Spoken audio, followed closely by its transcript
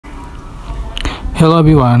Hello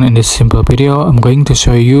everyone, in this simple video I'm going to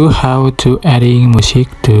show you how to adding music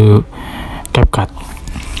to CapCut.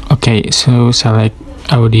 Okay, so select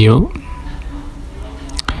audio,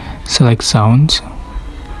 select sounds,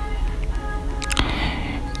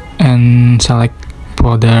 and select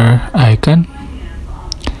folder icon,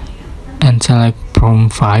 and select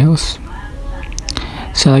from files,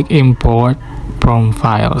 select import from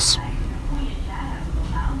files.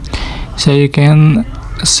 So you can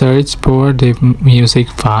search for the music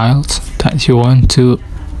files that you want to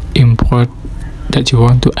import, that you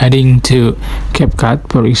want to adding to CapCut.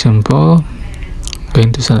 For example, I'm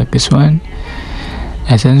going to select this one.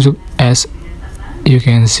 As you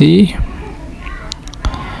can see,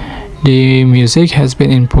 the music has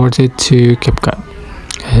been imported to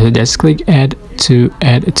CapCut. Just click add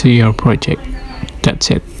to your project.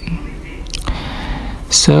 That's it.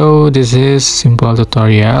 So this is simple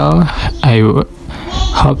tutorial. I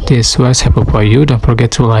hope this was helpful for you. Don't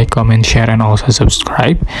forget to like, comment, share, and also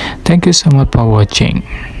subscribe. Thank you so much for watching.